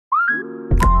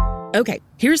Okay,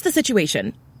 here's the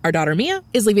situation. Our daughter Mia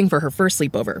is leaving for her first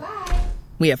sleepover.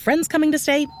 We have friends coming to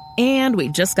stay, and we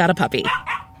just got a puppy.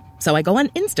 So I go on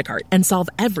Instacart and solve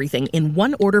everything in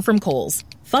one order from Kohl's.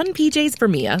 Fun PJs for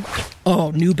Mia.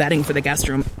 Oh, new bedding for the guest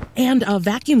room. And a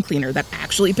vacuum cleaner that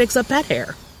actually picks up pet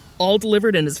hair. All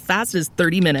delivered in as fast as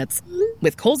 30 minutes.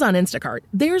 With Kohl's on Instacart,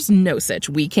 there's no such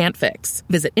we can't fix.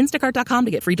 Visit instacart.com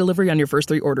to get free delivery on your first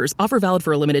 3 orders. Offer valid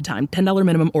for a limited time. $10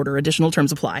 minimum order. Additional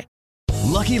terms apply.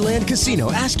 Lucky Land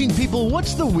Casino, asking people,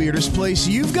 what's the weirdest place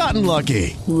you've gotten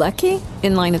lucky? Lucky?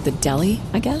 In line at the deli,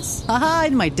 I guess? Aha,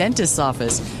 in my dentist's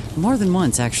office. More than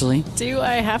once, actually. Do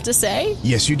I have to say?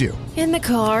 Yes, you do. In the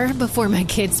car before my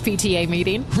kids' PTA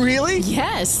meeting. Really?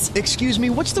 Yes. Excuse me,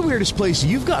 what's the weirdest place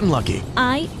you've gotten lucky?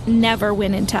 I never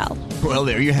win and tell. Well,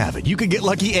 there you have it. You can get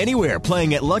lucky anywhere,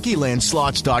 playing at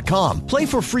LuckyLandSlots.com. Play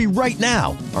for free right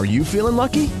now. Are you feeling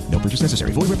lucky? No purchase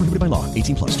necessary. Void where prohibited by law.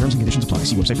 18+. Terms and conditions apply.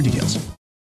 See website for details.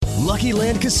 Lucky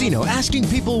Land Casino, asking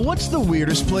people, what's the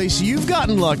weirdest place you've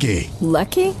gotten lucky?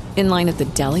 Lucky? In line at the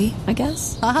deli, I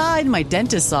guess? Aha, in my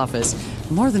dentist's office.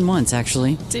 More than once,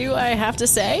 actually. Do I have to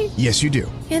say? Yes, you do.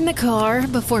 In the car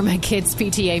before my kids'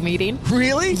 PTA meeting.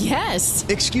 Really? Yes.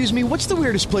 Excuse me, what's the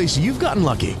weirdest place you've gotten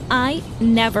lucky? I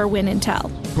never win and tell.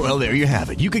 Well, there you have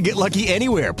it. You can get lucky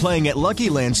anywhere, playing at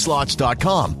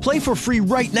LuckyLandSlots.com. Play for free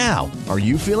right now. Are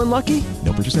you feeling lucky?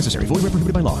 No purchase necessary. Void where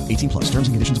prohibited by law. 18+. Terms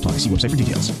and conditions apply. See website for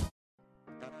details.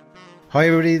 Hi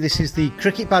everybody, this is the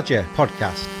Cricket Badger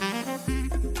podcast.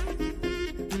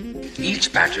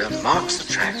 Each badger marks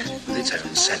the track with its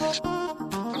own scent.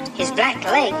 His black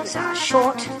legs are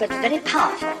short but very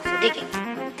powerful for digging.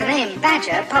 The name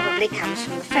badger probably comes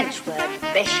from the French word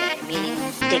bêcher, meaning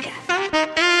digger.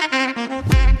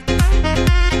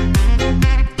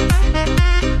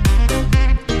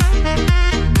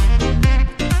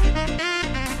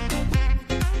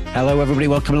 Hello everybody,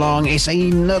 welcome along. It's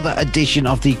another edition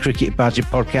of the Cricket Badger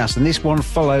podcast, and this one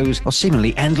follows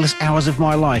seemingly endless hours of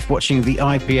my life watching the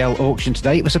IPL auction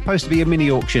today. It was supposed to be a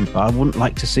mini auction, but I wouldn't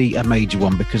like to see a major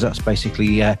one because that's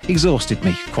basically exhausted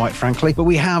me, quite frankly. But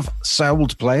we have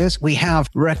sold players, we have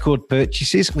record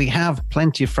purchases, we have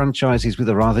plenty of franchises with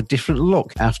a rather different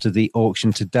look after the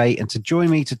auction today. And to join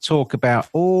me to talk about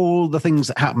all the things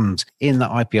that happened in the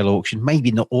IPL auction,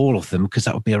 maybe not all of them because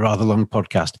that would be a rather long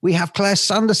podcast, we have Claire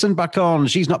Sanderson back on.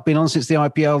 She's not been on since the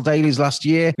IPL dailies last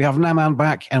year. We have Naman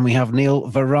back and we have Neil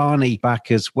Varani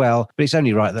back as well. But it's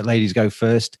only right that ladies go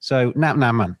first. So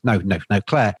Naman, no,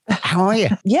 Claire, how are you?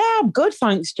 Yeah, I'm good,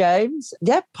 thanks, James.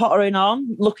 Yeah, pottering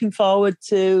on, looking forward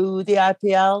to the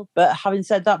IPL. But having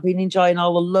said that, been enjoying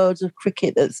all the loads of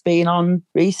cricket that's been on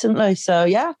recently. So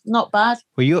yeah, not bad.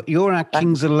 Well, you're our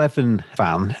Kings 11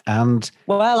 fan, and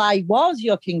well, I was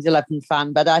your Kings 11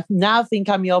 fan, but I now think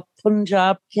I'm your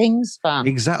Punjab Kings fan.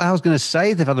 Exactly. I was going to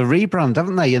say they've had a rebrand,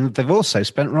 haven't they? And they've also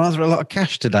spent rather a lot of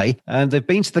cash today. And they've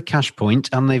been to the cash point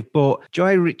and they've bought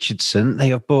Jai Richardson. They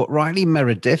have bought Riley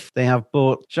Meredith. They have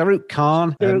bought Shah Rukh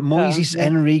Khan, Moises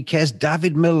Enriquez,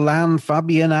 David Milan,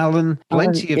 Fabian Allen.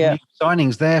 Plenty of new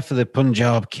signings there for the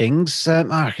Punjab Kings.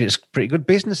 It's pretty good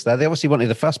business there. They obviously wanted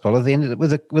a fast bowler. They ended up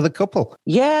with a couple.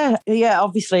 Yeah.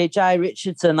 Obviously, Jai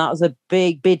Richardson, that was a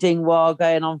big bidding war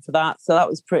going on for that. So that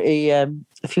was pretty...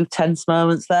 a few tense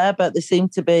moments there, but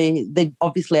they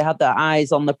obviously had their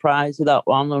eyes on the prize with that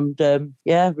one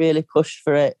and really pushed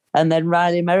for it. And then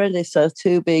Riley Meredith, so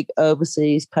 2 big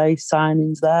overseas pace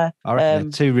signings there. I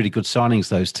reckon they're 2 really good signings,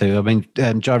 those 2. I mean,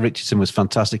 Jai Richardson was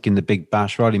fantastic in the Big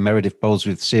Bash. Riley Meredith bowls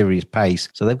with serious pace.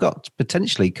 So they've got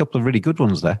potentially a couple of really good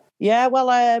ones there. Yeah, well,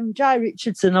 Jai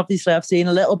Richardson, obviously, I've seen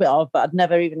a little bit of, but I'd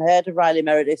never even heard of Riley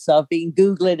Meredith. So I've been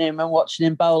Googling him and watching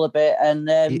him bowl a bit. And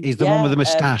he's the one with the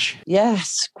moustache.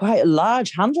 Yes, quite a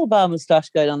large handlebar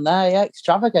moustache going on there. Yeah,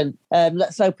 extravagant.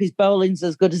 Let's hope his bowling's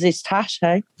as good as his tash,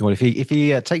 hey? Well, if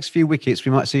he takes a few wickets,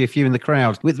 we might see a few in the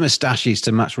crowd with moustaches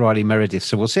to match Riley Meredith.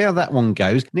 So we'll see how that one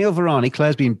goes. Neil Varani,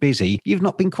 Claire's been busy. You've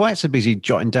not been quite so busy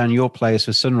jotting down your players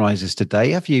for Sunrisers today,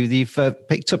 have you? You've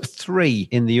picked up 3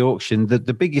 in the auction.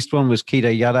 The biggest one was Kedar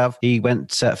Yadav. He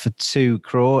went for 2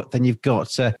 crore. Then you've got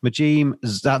Majim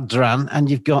Zadran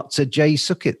and you've got Jay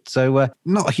Sukkit. So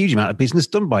not a huge amount of business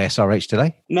done by SRH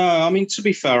today. No, I mean, to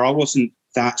be fair, I wasn't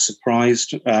that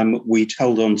surprised. We'd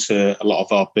held on to a lot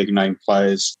of our big name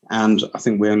players and I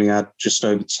think we only had just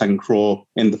over 10 crore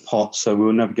in the pot. So we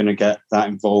were never going to get that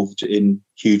involved in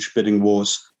huge bidding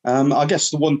wars. I guess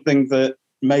the one thing that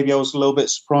maybe I was a little bit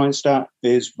surprised at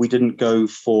is we didn't go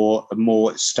for a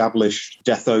more established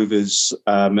death overs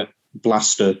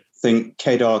blaster. I think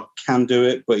Kedar can do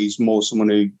it, but he's more someone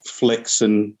who flicks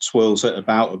and twirls it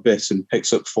about a bit and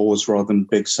picks up 4s rather than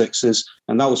big 6s.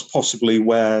 And that was possibly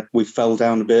where we fell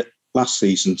down a bit last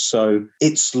season. So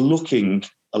it's looking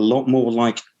a lot more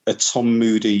like a Tom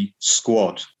Moody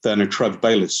squad than a Trevor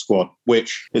Bayliss squad,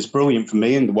 which is brilliant for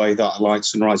me in the way that I like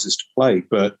Sunrisers to play.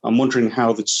 But I'm wondering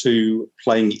how the two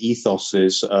playing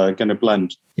ethoses are going to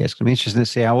blend. Yeah, it's going to be interesting to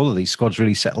see how all of these squads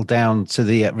really settle down to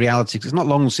the reality. Because it's not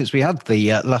long since we had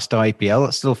the last IPL.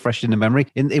 That's still fresh in the memory.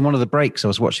 In one of the breaks, I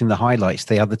was watching the highlights.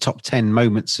 They had the top 10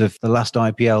 moments of the last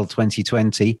IPL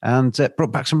 2020 and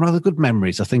brought back some rather good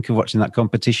memories, I think, of watching that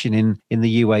competition in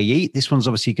the UAE. This one's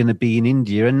obviously going to be in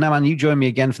India. And Naman, you join me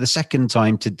again for the second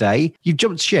time today. You've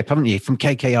jumped ship, haven't you, from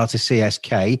KKR to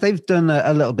CSK. They've done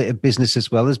a little bit of business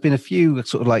as well. There's been a few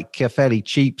sort of like fairly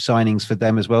cheap signings for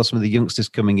them as well, some of the youngsters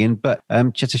coming in. But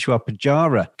Cheteshwar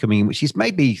Pujara coming in, which is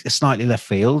maybe a slightly left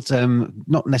field,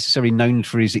 not necessarily known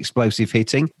for his explosive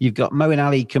hitting. You've got Moeen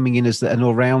Ali coming in as an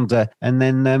all-rounder, and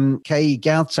then K.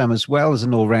 Gautam as well as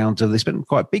an all-rounder. They spent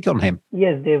quite big on him.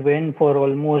 Yes, they went for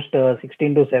almost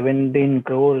 16 to 17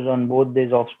 crores on both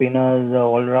these off-spinners,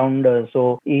 all-rounders.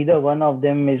 So either one of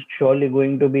them is surely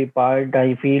going to be part.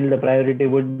 I feel the priority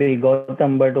would be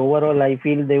Gautam, but overall I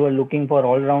feel they were looking for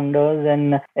all-rounders,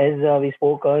 and as we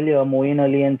spoke earlier, Moeen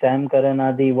Ali and Sam Curran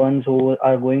are the ones who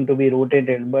are going to be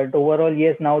rotated. But overall,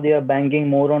 yes, now they are banking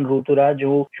more on Ruturaj,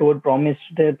 who showed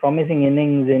promising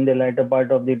innings in the latter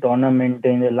part of the tournament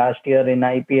in the last year in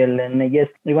IPL. And yes,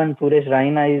 even Suresh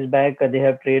Raina is back. They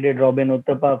have traded Robin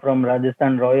Uthappa from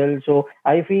Rajasthan Royals. So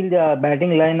I feel the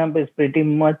batting lineup is pretty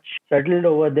much settled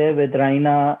over there with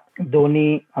Raina,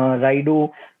 Dhoni,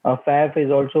 Raidu. Faf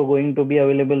is also going to be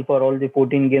available for all the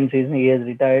 14 games. He has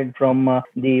retired from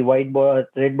the red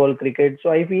ball cricket.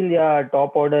 So I feel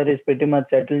top order is pretty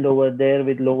much settled over there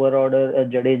with lower order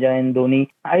Jadeja and Dhoni.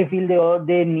 I feel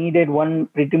they needed one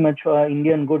pretty much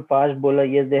Indian good fast bowler.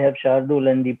 Yes, they have Shardul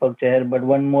and Deepak Chahar, but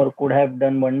one more could have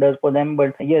done wonders for them.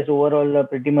 But yes, overall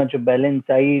pretty much a balanced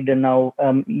side now,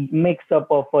 mix up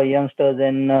of youngsters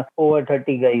and over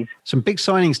 30 guys. Some big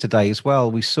signings today as well.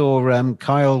 We saw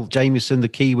Kyle Jamieson, the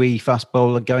Kiwi fast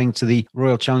bowler, going to the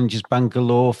Royal Challengers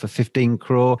Bangalore for 15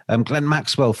 crore. Glenn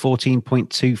Maxwell,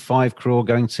 14.25 crore,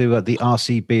 going to the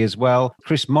RCB as well.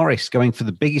 Chris Morris going for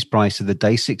the biggest price of the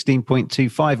day,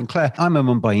 16.25. And Claire, I'm a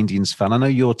Mumbai Indians fan. I know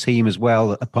your team as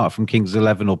well, apart from Kings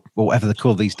 11 or whatever they're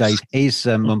called these days, is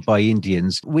Mumbai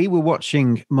Indians. We were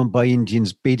watching Mumbai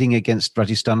Indians bidding against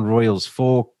Rajasthan Royals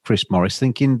for Chris Morris,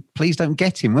 thinking, please don't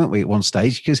get him, weren't we, at one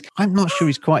stage? Because I'm not sure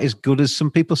he's quite as good as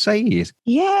some people say he is.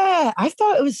 Yeah, I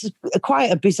thought it was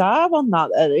quite a bizarre one,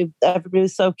 that everybody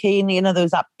was so keen. You know, there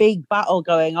was that big battle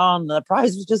going on and the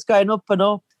price was just going up and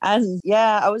up. And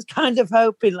yeah, I was kind of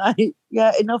hoping,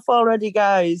 enough already,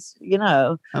 guys, you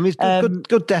know. I mean, he's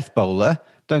good death bowler.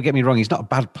 Don't get me wrong, he's not a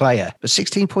bad player, but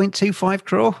 16.25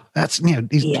 crore, that's,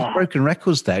 he's broken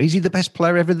records there. Is he the best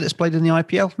player ever that's played in the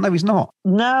IPL? No, he's not.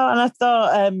 No, and I thought,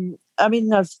 I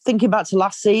was thinking back to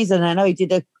last season. I know he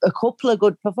did a couple of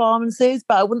good performances,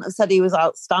 but I wouldn't have said he was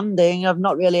outstanding. I've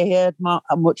not really heard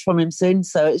much from him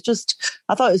since. So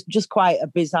I thought it was just quite a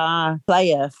bizarre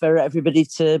player for everybody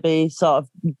to be sort of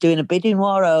doing a bidding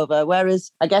war over.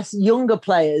 Whereas I guess younger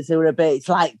players who are a bit, it's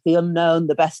like the unknown,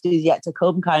 the best is yet to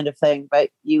come kind of thing.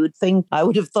 But I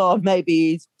would have thought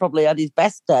maybe he's probably had his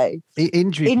best day.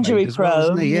 Injury prone. Well,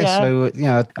 isn't he? Yeah. So,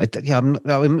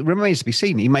 it remains to be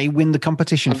seen. He may win the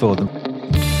competition for them.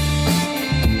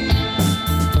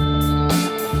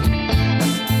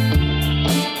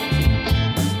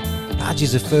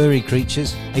 Badgers are furry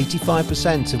creatures.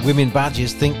 85% of women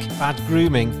badgers think bad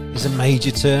grooming is a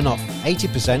major turn-off.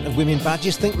 80% of women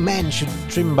badgers think men should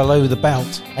trim below the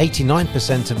belt.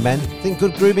 89% of men think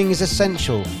good grooming is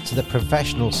essential to their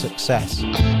professional success.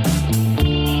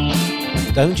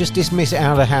 Don't just dismiss it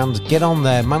out of hand. Get on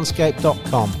there,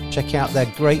 manscaped.com. Check out their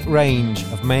great range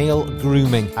of male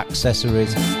grooming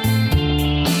accessories.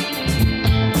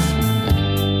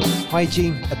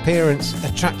 Hygiene, appearance,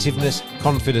 attractiveness,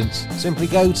 confidence. Simply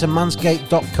go to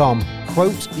manscaped.com,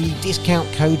 quote the discount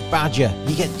code BADGER.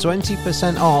 You get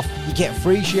 20% off, you get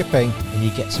free shipping, and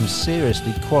you get some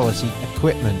seriously quality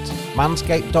equipment.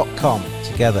 Manscaped.com.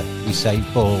 Together, we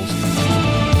save balls.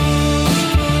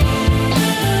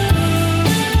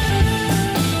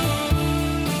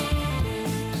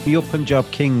 Your Punjab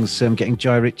Kings getting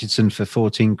Jai Richardson for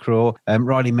 14 crore,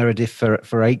 Riley Meredith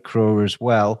for 8 crore as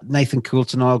well. Nathan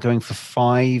Coulter-Nile going for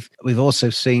 5. We've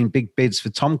also seen big bids for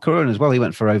Tom Curran as well. He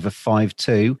went for over 5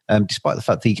 too, despite the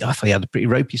fact that I thought he had a pretty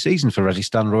ropey season for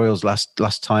Rajasthan Royals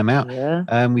last time out.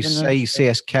 Yeah. We say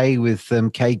CSK with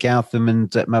K. Gautam and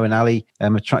Moeen Ali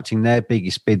attracting their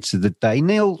biggest bids of the day.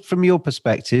 Neil, from your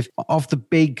perspective, of the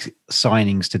big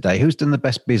signings today, who's done the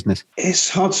best business? It's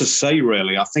hard to say,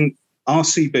 really. I think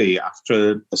RCB,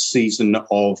 after a season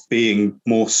of being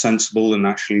more sensible and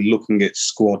actually looking at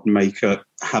squad makeup,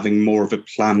 having more of a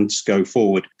plan to go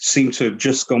forward, seem to have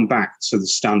just gone back to the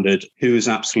standard who has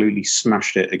absolutely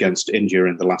smashed it against India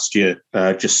in the last year.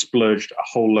 Just splurged a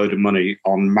whole load of money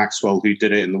on Maxwell, who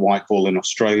did it in the white ball in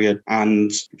Australia,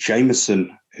 and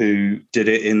Jameson, who did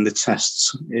it in the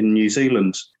tests in New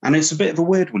Zealand. And it's a bit of a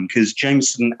weird one because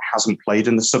Jameson hasn't played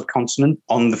in the subcontinent.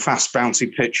 On the fast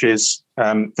bouncy pitches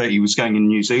that he was going in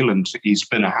New Zealand, he's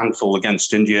been a handful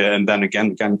against India and then again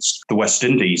against the West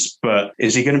Indies. But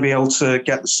is he going to be able to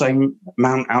get the same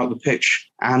amount out of the pitch?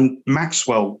 And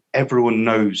Maxwell, everyone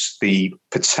knows the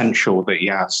potential that he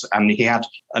has. And he had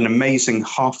an amazing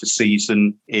half a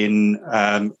season in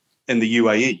the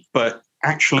UAE. But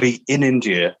actually, in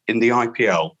India, in the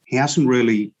IPL, he hasn't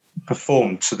really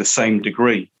performed to the same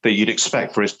degree that you'd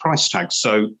expect for his price tag.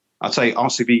 So I'd say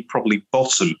RCB probably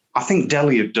bottom. I think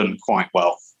Delhi have done quite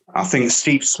well. I think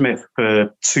Steve Smith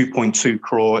for 2.2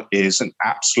 crore is an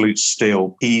absolute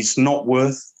steal. He's not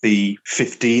worth the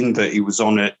 15 that he was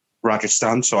on at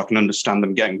Rajasthan, so I can understand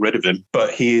them getting rid of him. But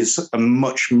he is a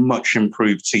much, much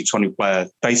improved T20 player,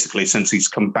 basically, since he's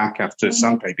come back after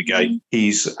Sandpaper Gate.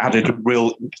 He's added a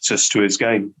real impetus to his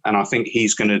game, and I think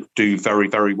he's going to do very,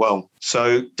 very well.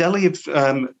 So Delhi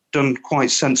have done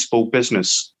quite sensible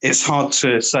business. It's hard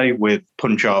to say with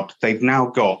Punjab. They've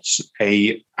now got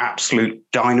a absolute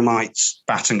dynamite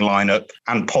batting lineup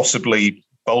and possibly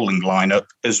bowling lineup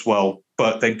as well.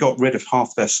 But they got rid of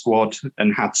half their squad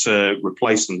and had to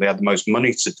replace them. They had the most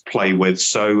money to play with.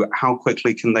 So how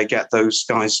quickly can they get those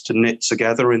guys to knit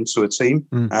together into a team?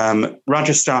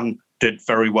 Rajasthan did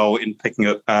very well in picking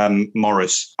up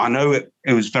Morris. I know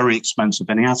it was very expensive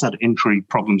and he has had injury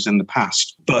problems in the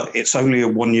past, but it's only a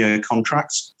 1-year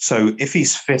contract. So if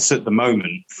he's fit at the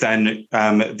moment, then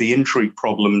the injury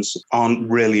problems aren't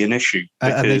really an issue.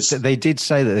 Because they did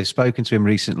say that they've spoken to him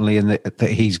recently and that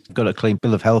he's got a clean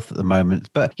bill of health at the moment.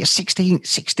 But yeah, 16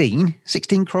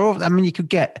 crore. I mean, you could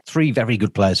get 3 very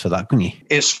good players for that, couldn't you?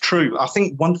 It's true. I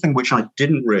think one thing which I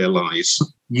didn't realise,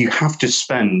 you have to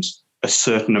spend a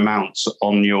certain amount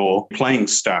on your playing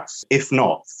staff. If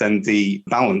not, then the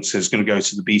balance is going to go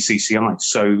to the BCCI.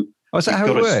 So is that how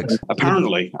it works?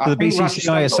 Apparently. The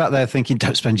BCCI is sat there thinking,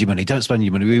 don't spend your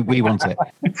money, we want it.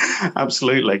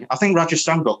 Absolutely. I think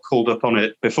Rajasthan got called up on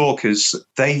it before because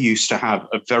they used to have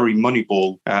a very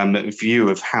Moneyball view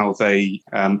of how they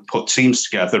put teams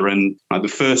together. And the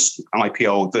first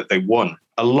IPL that they won,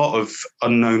 a lot of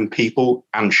unknown people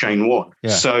and Shane won. Yeah.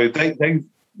 So they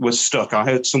was stuck. I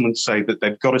heard someone say that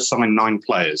they've got to sign 9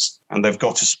 players and they've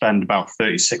got to spend about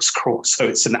 36 crore. So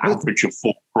it's an average of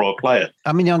 4 crore a player.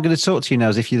 I mean, I'm going to talk to you now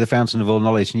as if you're the fountain of all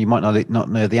knowledge and you might not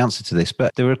know the answer to this,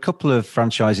 but there were a couple of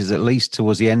franchises, at least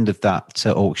towards the end of that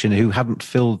auction, who haven't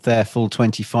filled their full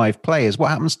 25 players. What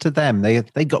happens to them?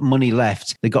 They got money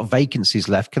left. They got vacancies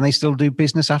left. Can they still do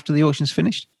business after the auction's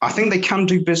finished? I think they can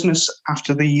do business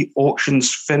after the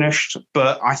auction's finished,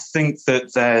 but I think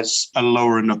that there's a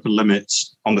lower and upper limit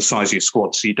on the size of your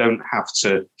squad, so you don't have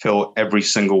to fill every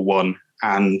single one.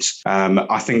 And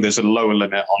I think there's a lower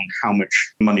limit on how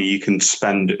much money you can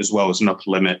spend as well as an upper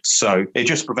limit. So it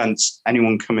just prevents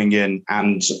anyone coming in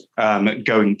and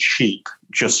going cheap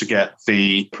just to get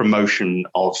the promotion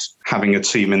of having a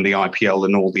team in the IPL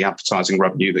and all the advertising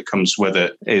revenue that comes with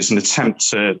it. Is an attempt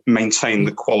to maintain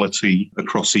the quality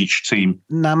across each team.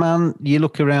 Naman, you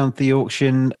look around the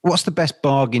auction, what's the best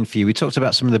bargain for you? We talked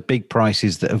about some of the big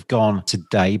prices that have gone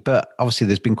today, but obviously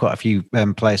there's been quite a few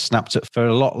players snapped up for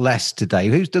a lot less today.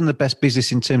 Who's done the best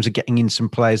business in terms of getting in some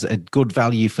players that are good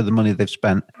value for the money they've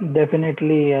spent?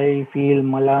 Definitely, I feel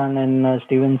Malan and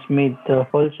Steven Smith.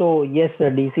 Also, yes,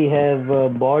 DC have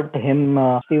bought him,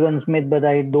 Steven Smith, but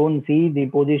I don't see the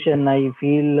position. I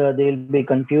feel they'll be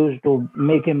confused to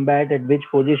make him bat at which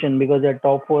position because their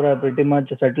top 4 are pretty much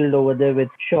settled over there with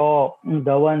Shaw,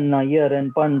 Dhawan, Iyer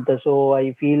and Pant. So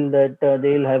I feel that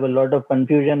they'll have a lot of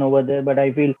confusion over there, but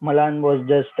I feel Malan was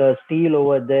just a steal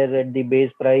over there at the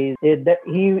base price.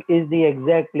 He is the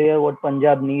exact player what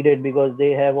Punjab needed because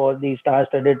they have all the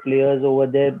star-studded players over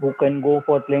there who can go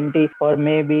for plenty or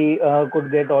maybe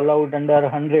could get all out under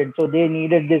 100. So they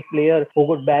needed this player who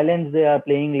could balance their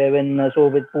playing 11. So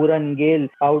with Puran Gale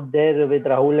out there with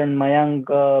Rahul and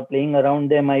Mayank playing around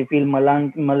them, I feel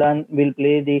Malan will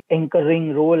play the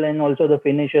anchoring role and also the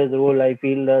finisher's role. I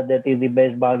feel that is the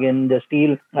best bargain. The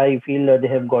steal, I feel they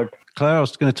have got. Claire, I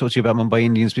was going to talk to you about Mumbai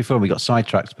Indians before we got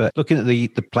sidetracked, but looking at the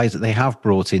players that they have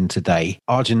brought in today,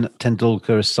 Arjun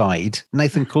Tendulkar aside,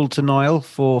 Nathan Coulter-Nile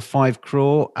for 5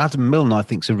 crore, Adam Milne I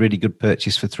think is a really good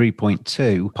purchase for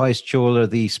 3.2, Piyush Chawla,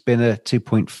 the spinner,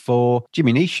 2.4.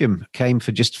 Jimmy Neesham came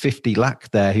for just 50 lakh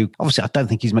there, who obviously I don't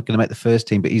think he's going to make the first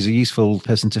team, but he's a useful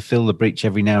person to fill the breach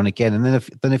every now and again. And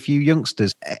then a few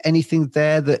youngsters. Anything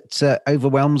there that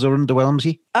overwhelms or underwhelms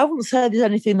you? I wouldn't say there's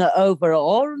anything that over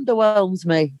or underwhelms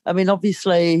me. I mean,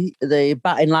 obviously, the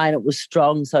batting lineup was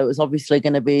strong, so it was obviously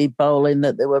going to be bowling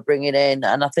that they were bringing in.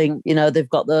 And I think, they've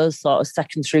got those sort of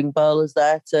second-string bowlers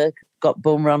there to got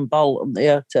Bumrah and Bolt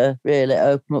there to really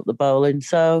open up the bowling.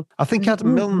 So I think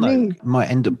Adam Milne, though, might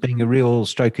end up being a real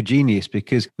stroke of genius,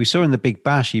 because we saw in the Big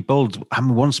Bash, he bowled,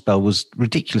 one spell was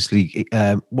ridiculously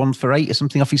 1 for 8 or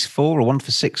something off his 4, or 1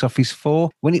 for 6 off his 4.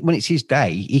 When it's his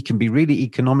day, he can be really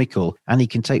economical and he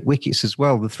can take wickets as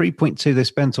well. The 3.2 they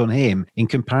spent on him in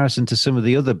comparison to some of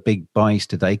the other big buys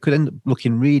today could end up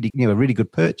looking really, a really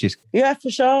good purchase. Yeah, for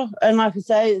sure. And like I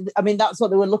say, I mean, that's what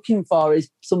they were looking for,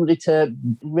 is somebody to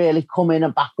really come in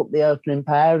and back up the opening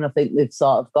pair, and I think they've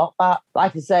sort of got that.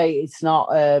 Like I say, it's not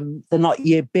they're not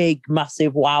your big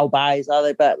massive wow buys, are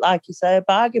they? But like you say, a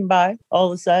bargain buy all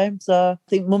the same. So I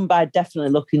think Mumbai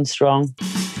definitely looking strong.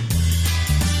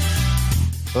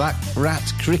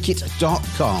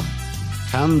 BlackRatCricket.com.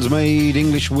 Handmade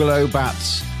English willow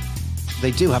bats.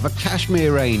 They do have a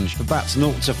cashmere range for bats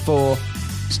 0 to 4.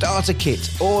 Starter kit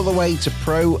all the way to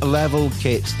pro level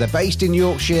kits. They're based in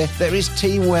Yorkshire. There is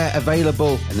teamwear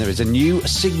available, and there is a new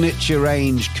signature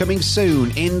range coming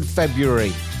soon in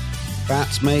February.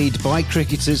 Bats made by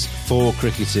cricketers for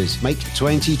cricketers. Make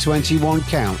 2021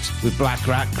 count with Black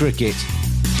Rat Cricket.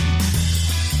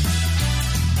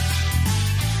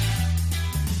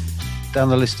 Down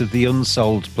the list of the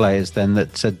unsold players then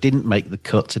that didn't make the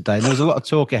cut today. And there was a lot of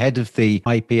talk ahead of the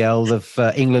IPL of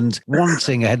England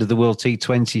wanting ahead of the World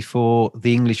T20 for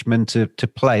the Englishmen to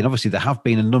play. And obviously there have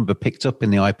been a number picked up in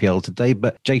the IPL today,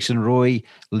 but Jason Roy,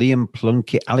 Liam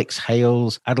Plunkett, Alex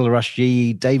Hales, Adil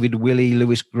Rashid, David Willey,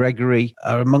 Lewis Gregory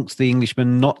are amongst the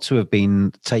Englishmen not to have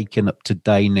been taken up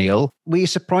today, Neil. Were you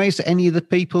surprised at any of the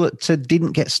people that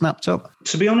didn't get snapped up?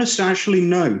 To be honest, actually,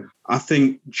 no. I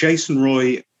think Jason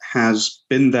Roy has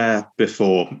been there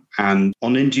before, and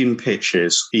on Indian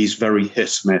pitches, he's very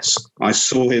hit and miss. I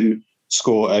saw him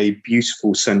score a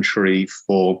beautiful century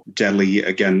for Delhi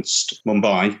against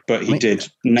Mumbai, but he did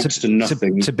next to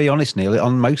nothing. To be honest, Neil,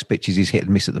 on most pitches, he's hit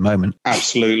and miss at the moment.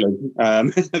 Absolutely.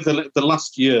 The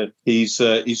last year, he's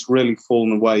really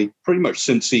fallen away pretty much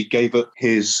since he gave up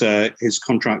his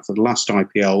contract for the last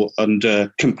IPL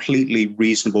under completely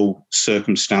reasonable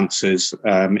circumstances,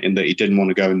 in that he didn't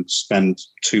want to go and spend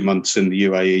 2 months in the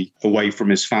UAE away from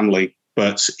his family.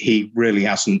 But he really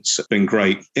hasn't been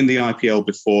great. In the IPL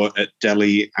before at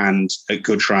Delhi and at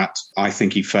Gujarat, I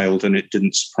think he failed, and it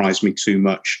didn't surprise me too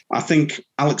much. I think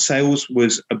Alex Hales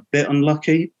was a bit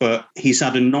unlucky, but he's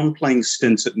had a non-playing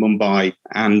stint at Mumbai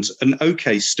and an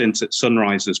okay stint at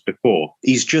Sunrisers before.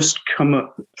 He's just come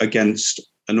up against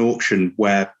an auction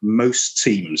where most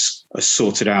teams are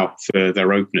sorted out for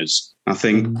their openers. I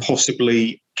think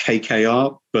possibly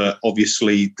KKR, but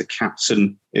obviously the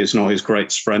captain is not his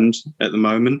greatest friend at the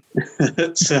moment.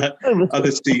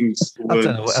 Other teams weren't,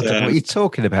 I don't know what you're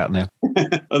talking about now.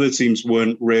 Other teams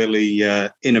weren't really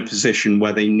in a position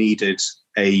where they needed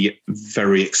a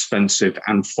very expensive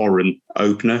and foreign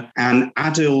opener. And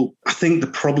Adil, I think the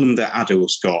problem that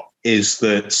Adil's got is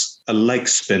that a leg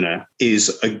spinner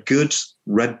is a good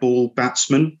red ball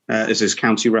batsman, as his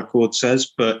county record says,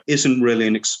 but isn't really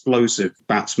an explosive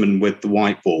batsman with the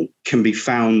white ball, can be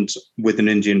found with an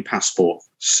Indian passport.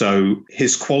 So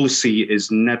his quality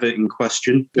is never in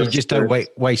question. You just don't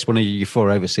waste one of your 4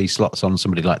 overseas slots on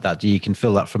somebody like that. You can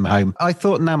fill that from home. I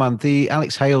thought, Naman, the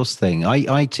Alex Hales thing,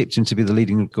 I tipped him to be the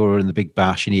leading scorer in the Big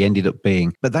Bash, and he ended up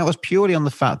being. But that was purely on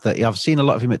the fact that I've seen a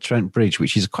lot of him at Trent Bridge,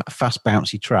 which is quite a fast,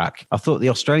 bouncy track. I thought the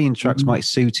Australian tracks might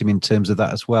suit him in terms of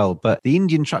that as well, but the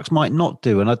Indian tracks might not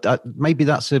do. And maybe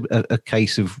that's a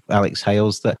case of Alex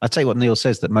Hales. That I tell you what, Neil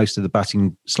says, that most of the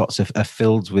batting slots are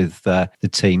filled with the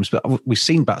teams, but we've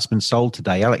seen batsmen sold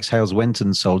today. Alex Hales went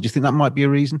and sold. Do you think that might be a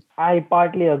reason? I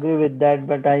partly agree with that,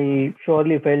 but I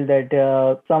surely felt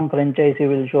that some franchisee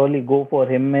will surely go for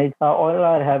him. All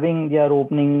are having their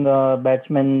opening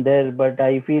batsmen there, but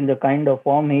I feel the kind of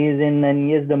form he is in, and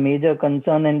yes, the major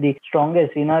concern and the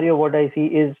strongest scenario what I see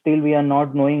is still we are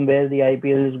not knowing where the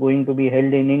IPL is going to be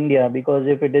held in India, because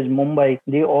if it is Mumbai,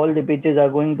 all the pitches are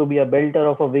going to be a belter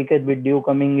of a wicket with dew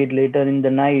coming it later in the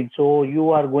night. So you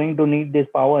are going to need these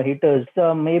power hitters.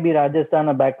 Maybe Rajasthan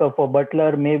a backup for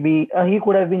Butler. Maybe he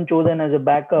could have been chosen as a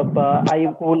backup.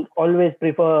 I will always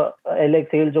prefer Alex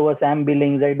Hales over Sam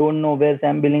Billings. I don't know where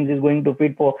Sam Billings is going to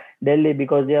fit for Delhi,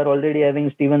 because they are already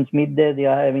having Steven Smith there, they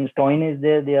are having Stoinis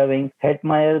there, they are having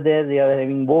Hetmeyer there, they are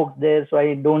having Vokes there. So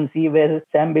I don't see where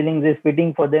Sam Billings is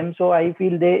fitting for them. So I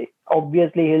feel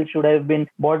obviously Hill should have been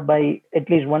bought by at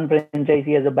least one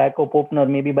franchisee as a backup opener,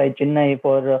 maybe by Chennai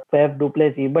for Faf du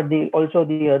Plessis. But also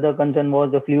the other concern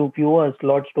was the fewer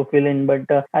slots to fill in.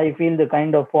 But I feel the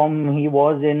kind of form he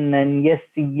was in, and yes,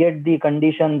 yet the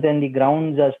conditions and the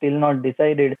grounds are still not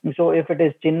decided. So if it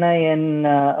is Chennai and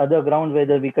other grounds where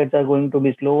the wickets are going to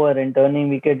be slower and turning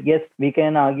wicket, yes, we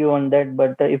can argue on that.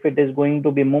 But if it is going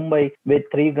to be Mumbai with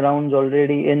 3 grounds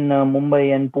already in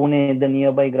Mumbai and Pune, the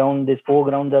nearby ground, these 4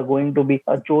 grounds are going to be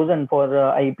chosen for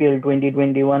IPL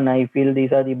 2021. I feel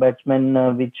these are the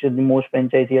batsmen which the most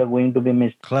franchisees are going to be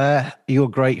missed. Claire, your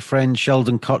great friend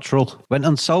Sheldon Cottrell went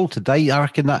unsold today. I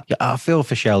reckon that I feel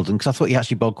for Sheldon because I thought he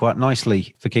actually bowled quite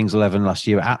nicely for Kings 11 last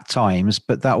year at times,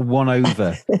 but that one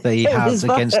over that he had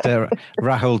against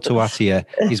Rahul Tewatia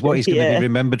is what he's going to be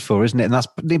remembered for, isn't it? And that's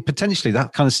potentially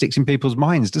that kind of sticks in people's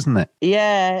minds, doesn't it?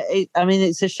 Yeah,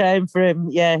 it's a shame for him.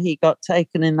 Yeah, he got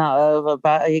taken in that over,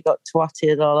 but he got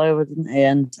twatted all over, didn't he?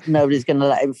 And nobody's going to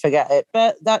let him forget it.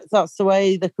 But that's the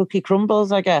way the cookie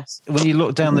crumbles, I guess. When you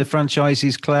look down the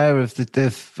franchises, Claire, of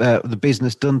the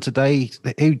business done today,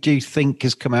 who do you think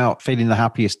has come out feeling the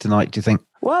happiest tonight, do you think?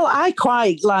 Well, I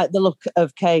quite like the look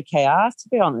of KKR, to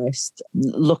be honest.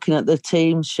 Looking at the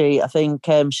team sheet, I think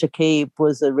Shakib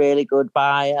was a really good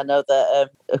buy. I know that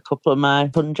a couple of my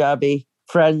Punjabi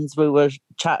friends, we were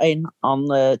chatting on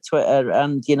the Twitter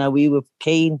and, we were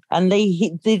keen. And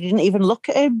they didn't even look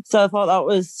at him. So I thought that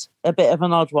was a bit of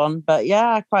an odd one. But yeah,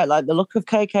 I quite like the look of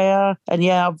KKR. And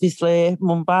yeah, obviously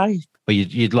Mumbai. Well,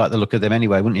 you'd like the look of them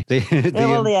anyway, wouldn't you?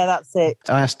 Yeah, that's it.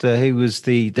 I asked her who was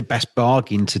the best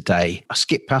bargain today. I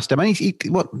skipped past him. I mean,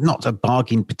 not a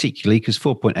bargain particularly, because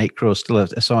 4.8 crore is still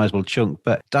a sizable chunk.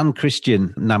 But Dan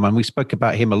Christian, Naman, we spoke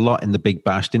about him a lot in the Big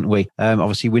Bash, didn't we?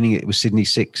 Obviously winning it with Sydney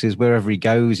Sixers. Wherever he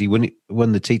goes, he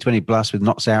won the T20 Blast with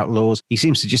Notts Outlaws. He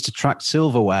seems to just attract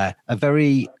silverware. A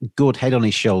very good head on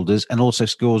his shoulders and also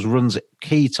scores runs at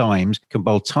key times, can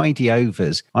bowl tidy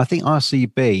overs. I think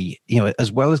RCB,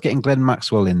 as well as getting Glenn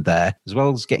Maxwell in there, as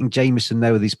well as getting Jamieson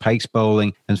there with his pace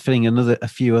bowling and filling a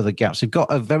few other gaps, they've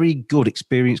got a very good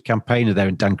experienced campaigner there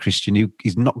in Dan Christian, who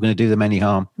is not going to do them any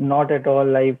harm. Not at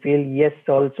all. I feel, yes,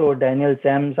 also Daniel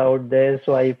Sams out there.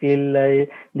 So I feel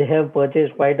they have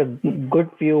purchased quite a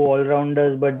good few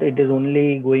all-rounders, but it is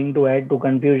only going to add to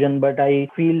confusion. But I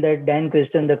feel that Dan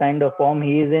Christian, the kind of form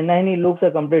he is in, and he looks a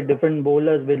complete different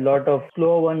bowlers with a lot of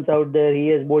slow ones out there. He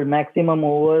has bowled maximum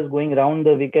overs, going round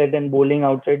the wicket and bowling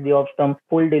outside the off stump,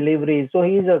 full deliveries. So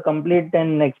he's a complete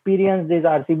and experienced this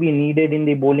RCB needed in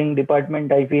the bowling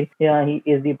department. I feel, yeah, he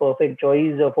is the perfect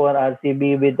choice for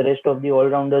RCB with the rest of the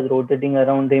all-rounders rotating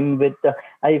around him. With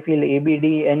I feel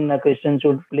ABD and Christian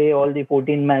should play all the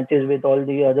 14 matches with all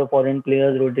the other foreign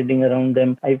players rotating around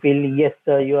them. I feel, yes,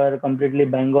 you are completely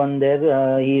bang on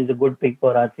there. He is a good pick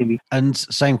for RCB. And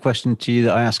same question to you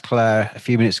that I asked Claire a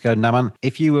few minutes ago, Naman.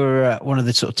 If you were one of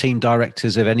the sort of team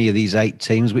directors of any of these 8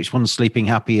 teams, which one's sleeping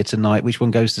happier tonight? Which one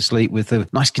goes to sleep with a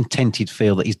nice contented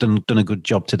feel that he's done a good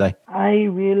job today? I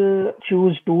will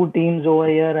choose 2 teams over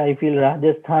here. I feel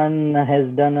Rajasthan has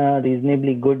done a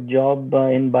reasonably good job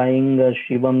in buying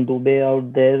Shivam Dubey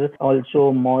out there.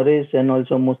 Also Morris and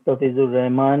also Mustafizur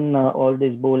Rahman. All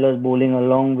these bowlers bowling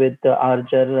along with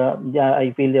Archer.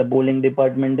 I feel the bowling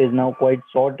department is now quite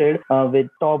sorted with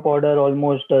top order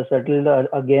almost settled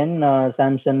again.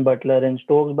 Samson, Butler and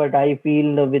Stokes. But I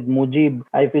feel with Mujib,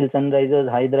 I feel Sunrisers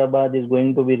Hyderabad is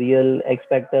going to be real X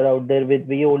factor out there. With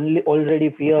we already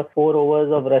fear 4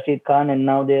 overs of Rashid Khan, and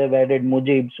now they have added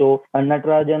Mujib. So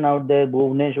Natarajan out there,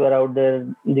 Bhuvneshwar out there.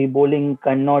 The bowling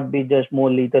cannot be just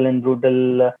more lethal and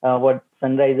brutal. What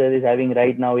Sunrisers is having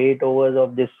right now, 8 overs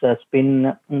of this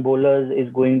spin bowlers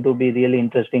is going to be really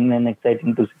interesting and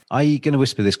exciting to see. Are you going to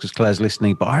whisper this because Claire's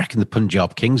listening? But I reckon the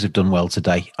Punjab Kings have done well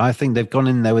today. I think they've gone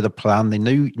in there with a plan. They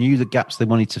knew the gaps they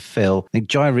wanted to fill. I think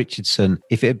Jai Richardson,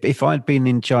 if I'd been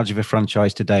in charge of a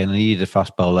franchise today and I needed a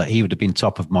fast bowler, he would have been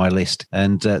top of my list.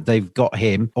 And they've got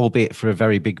him, albeit for a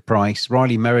very big price.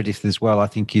 Riley Meredith as well, I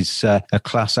think, is a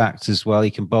class act as well. He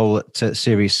can bowl at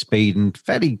serious speed and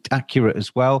fairly accurate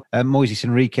as well. Moises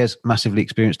Enriquez, massively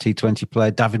experienced T20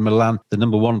 player. David Milan, the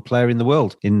number 1 player in the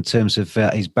world in terms of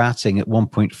his batting at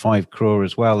 1.5 crore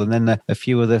as well. And then a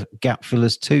few other gap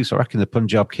fillers too. So I reckon the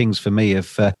Punjab Kings for me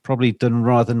have probably done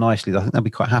rather nicely. I think they'll be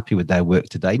quite happy with their work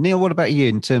today. Neil, what about you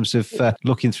in terms of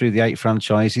looking through the 8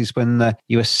 franchises when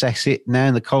you assess it now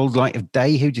in the cold light of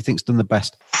day? Who do you think's done the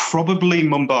best? Probably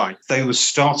Mumbai. They were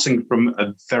starting from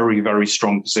a very, very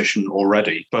strong position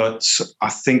already. But I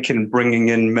think in bringing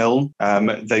in Milne,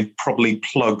 they've probably probably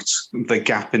plugged the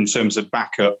gap in terms of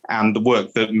backup, and the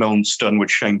work that Milne's done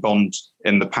with Shane Bond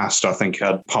in the past, I think,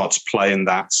 had part to play in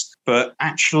that. But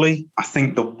actually, I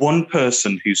think the one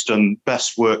person who's done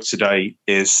best work today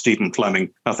is Stephen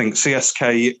Fleming. I think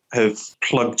CSK have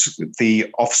plugged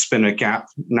the off-spinner gap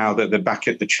now that they're back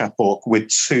at the Chepauk with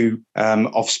two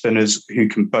off-spinners who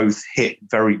can both hit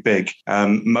very big.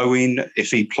 Moeen,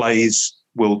 if he plays,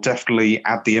 will definitely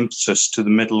add the impetus to the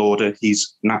middle order.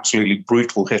 He's an absolutely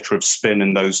brutal hitter of spin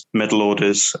in those middle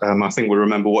orders. I think we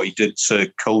remember what he did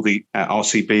to Colby at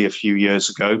RCB a few years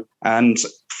ago. And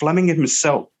Fleming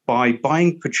himself, by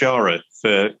buying Pujara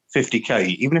for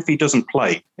 50k, even if he doesn't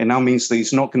play, it now means that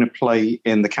he's not going to play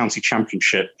in the county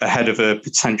championship ahead of a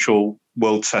potential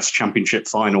World Test Championship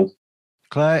final.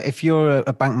 Claire, if you're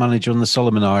a bank manager on the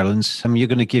Solomon Islands, you're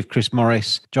going to give Chris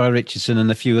Morris, Jai Richardson and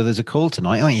a few others a call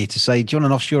tonight, aren't you, to say, do you want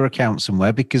an offshore account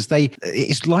somewhere? Because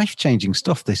it's life-changing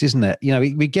stuff, this, isn't it? You know,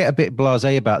 we get a bit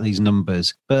blasé about these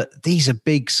numbers, but these are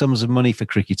big sums of money for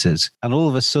cricketers. And all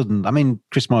of a sudden, I mean,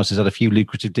 Chris Morris has had a few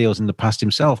lucrative deals in the past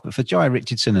himself, but for Jai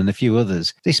Richardson and a few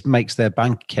others, this makes their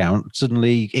bank account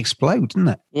suddenly explode, doesn't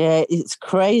it? Yeah, it's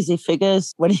crazy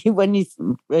figures when you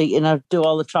do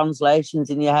all the translations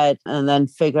in your head and then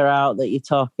figure out that you're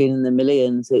talking in the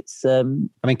millions. It's I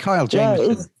mean, Kyle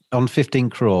Jameson on 15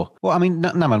 crore. Well, I mean,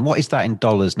 Naman, what is that in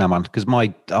dollars, Naman? Because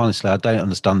honestly, I don't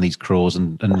understand these crores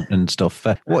and stuff.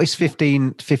 What is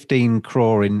 15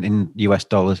 crore in US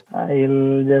dollars?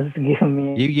 I'll just give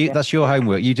me... You that's your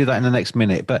homework. You do that in the next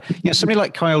minute. But somebody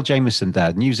like Kyle Jameson,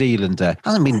 Dad, New Zealander,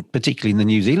 hasn't been particularly in the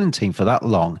New Zealand team for that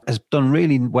long, has done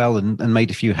really well and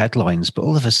made a few headlines. But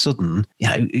all of a sudden,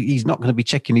 he's not going to be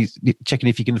checking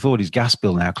if he can afford his gas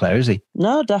bill now, Claire, is he?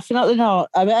 No, definitely not.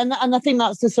 I mean, and I think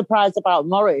that's the surprise about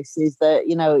Morris, is that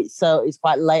it's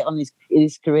quite late on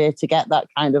his career to get that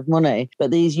kind of money,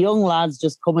 but these young lads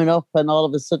just coming up and all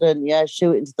of a sudden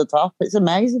shooting to the top, it's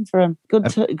amazing for him.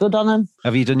 Good on him.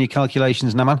 Have you done your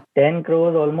calculations, Naman? 10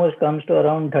 crores almost comes to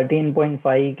around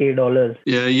 $13.5k dollars.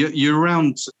 Yeah, you're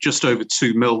around just over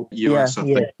 2 mil US, I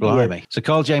think. Blimey. Yes. So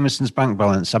Carl Jameson's bank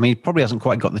balance, I mean, he probably hasn't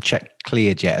quite got the cheque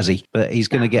cleared yet, has he? But he's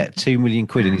going to get 2 million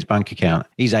quid in his bank account.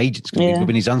 His agent's going to be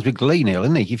rubbing his hands with glee, Neil,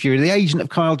 isn't he? If you're the agent of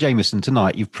Kyle Jameson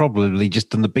tonight, you've probably just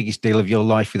done the biggest deal of your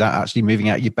life without actually moving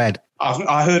out of your bed.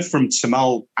 I heard from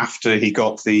Tamal after he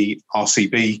got the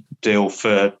RCB deal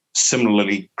for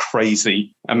similarly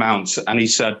crazy amounts, and he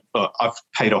said, I've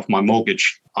paid off my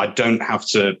mortgage. I don't have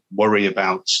to worry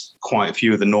about quite a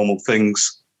few of the normal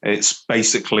things. It's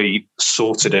basically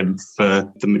sorted him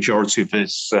for the majority of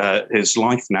his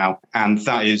life now. And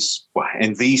that is,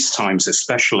 in these times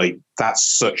especially,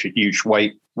 that's such a huge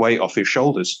weight off his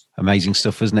shoulders. Amazing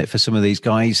stuff, isn't it, for some of these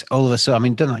guys? All of a sudden, I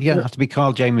mean, you don't have to be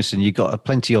Kyle Jameson. You've got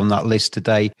plenty on that list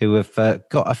today who have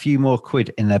got a few more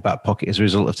quid in their back pocket as a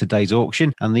result of today's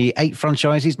auction. And the 8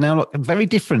 franchises now look very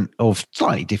different, or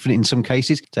slightly different in some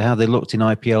cases, to how they looked in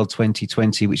IPL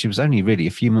 2020, which was only really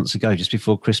a few months ago, just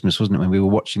before Christmas, wasn't it, when we were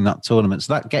watching that tournament?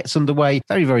 So that gets underway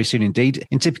very, very soon indeed.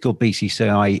 In typical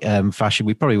BCCI fashion,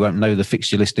 we probably won't know the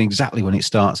fixture listing exactly when it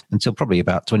starts until probably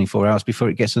about 24 hours before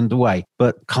it gets underway.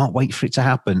 But can't wait for it to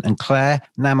happen. And Claire,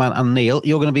 Naman and Neil,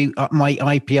 you're going to be at my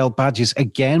IPL badges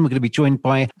again. We're going to be joined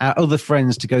by our other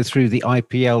friends to go through the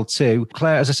IPL too.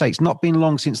 Claire, as I say, it's not been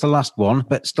long since the last one,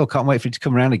 but still can't wait for it to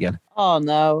come around again. Oh,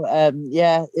 no.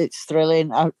 It's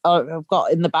thrilling. I've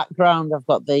got in the background, I've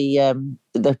got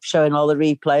they're showing all the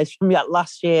replays from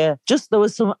last year. There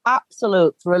was some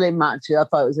absolute thrilling matches. I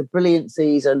thought it was a brilliant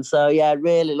season. So,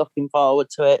 really looking forward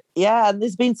to it. Yeah, and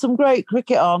there's been some great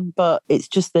cricket on, but it's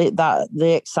just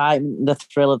the excitement, the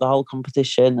thrill of the whole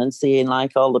competition and seeing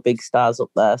all the big stars up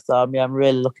there. So, I'm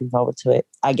really looking forward to it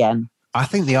again. I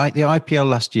think the IPL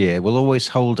last year will always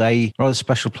hold a rather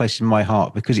special place in my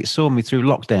heart because it saw me through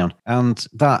lockdown. And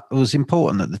that was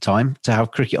important at the time, to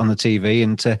have cricket on the TV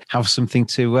and to have something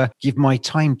to give my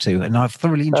time to. And I've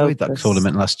thoroughly enjoyed that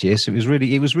tournament last year. So it was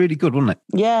really good, wasn't it?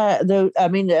 Yeah,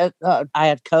 I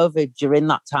had COVID during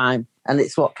that time. And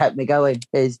it's what kept me going,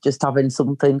 is just having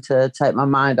something to take my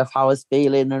mind off how I was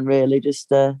feeling, and really just,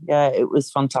 it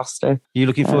was fantastic. You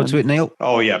looking forward to it, Neil?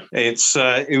 Oh, yeah.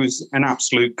 It was an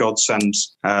absolute godsend,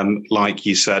 like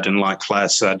you said and like Claire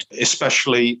said,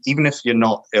 especially even if you're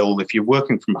not ill, if you're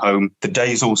working from home, the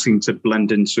days all seem to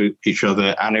blend into each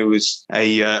other. And it was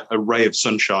a ray of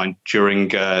sunshine during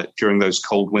those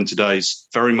cold winter days.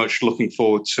 Very much looking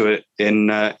forward to it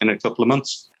in a couple of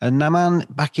months. And Naman,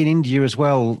 back in India as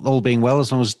well, all being well,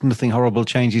 as long as nothing horrible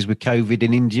changes with COVID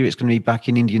in India, it's going to be back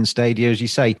in Indian stadia, as you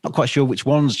say. Not quite sure which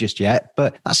ones just yet,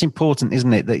 but that's important,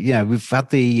 isn't it? That, you know, we've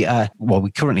had we're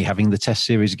currently having the Test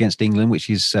series against England, which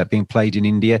is being played in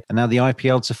India, and now the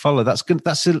IPL to follow. That's good.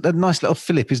 That's a nice little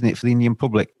fillip, isn't it, for the Indian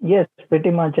public? Yes, pretty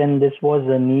much. And this was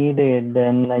needed.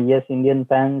 And yes, Indian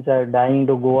fans are dying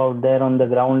to go out there on the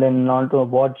ground and not to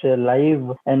watch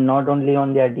live and not only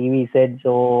on their TV set.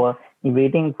 So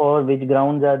waiting for which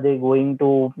grounds are they going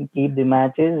to keep the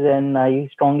matches, and I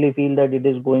strongly feel that it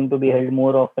is going to be held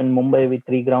more often Mumbai with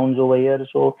 3 grounds over here.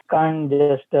 So can't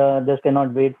just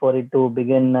cannot wait for it to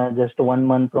begin just 1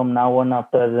 month from now on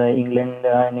after England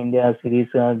and India series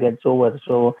gets over.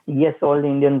 So yes, all the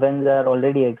Indian fans are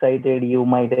already excited. You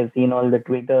might have seen all the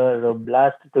Twitter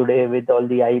blast today with all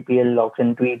the IPL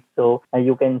auction tweets. So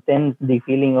you can sense the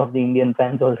feeling of the Indian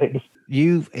fans already.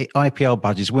 You IPL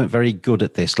badges weren't very good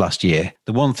at this last year.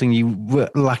 The one thing you were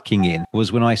lacking in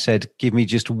was when I said, give me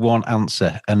just one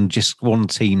answer and just one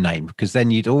team name, because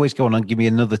then you'd always go on and give me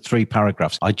another 3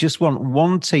 paragraphs. I just want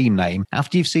one team name.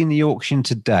 After you've seen the auction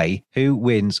today, who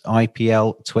wins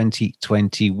IPL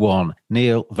 2021?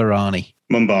 Neil Varani.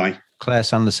 Mumbai. Claire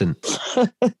Sanderson.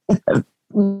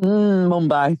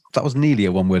 Mumbai. That was nearly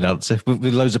a one-word answer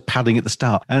with loads of padding at the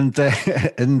start. And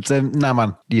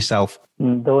Naman, yourself.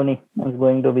 Dhoni is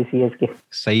going to be CSK.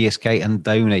 CSK and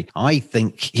Dhoni. I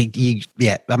think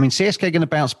CSK are going to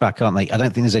bounce back, aren't they? I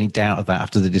don't think there's any doubt of that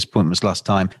after the disappointments last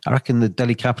time. I reckon the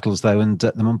Delhi Capitals, though, and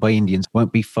the Mumbai Indians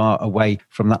won't be far away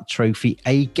from that trophy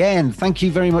again. Thank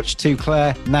you very much to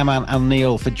Claire, Naman and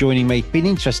Neil for joining me. Been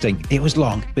interesting. It was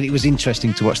long, but it was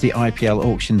interesting to watch the IPL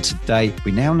auction today.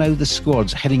 We now know the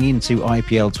squads heading into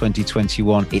IPL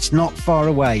 2021. It's not far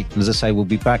away. And as I say, we'll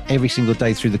be back every single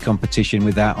day through the competition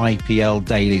with our IPL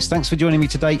dailies. Thanks for joining me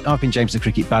today. I've been James the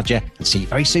Cricket Badger, and see you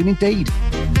very soon indeed.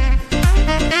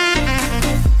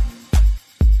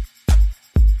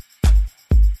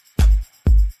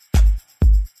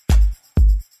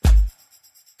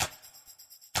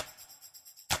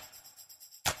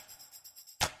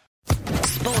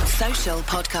 Sports Social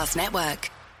Podcast Network.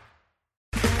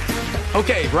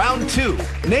 Okay, round 2.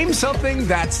 Name something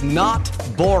that's not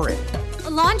boring. A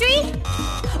laundry?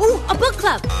 Ooh, a book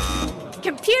club.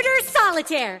 Computer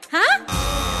solitaire, huh?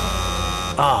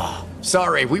 Ah,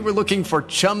 sorry, we were looking for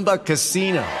Chumba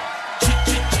Casino.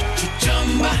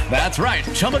 That's right,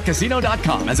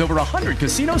 ChumbaCasino.com has over 100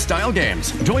 casino-style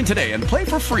games. Join today and play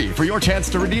for free for your chance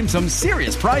to redeem some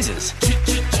serious prizes.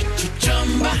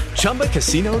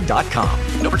 ChumbaCasino.com.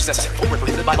 No purchase necessary. Void where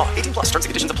prohibited by law. 18+ terms and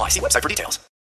conditions apply. See website for details.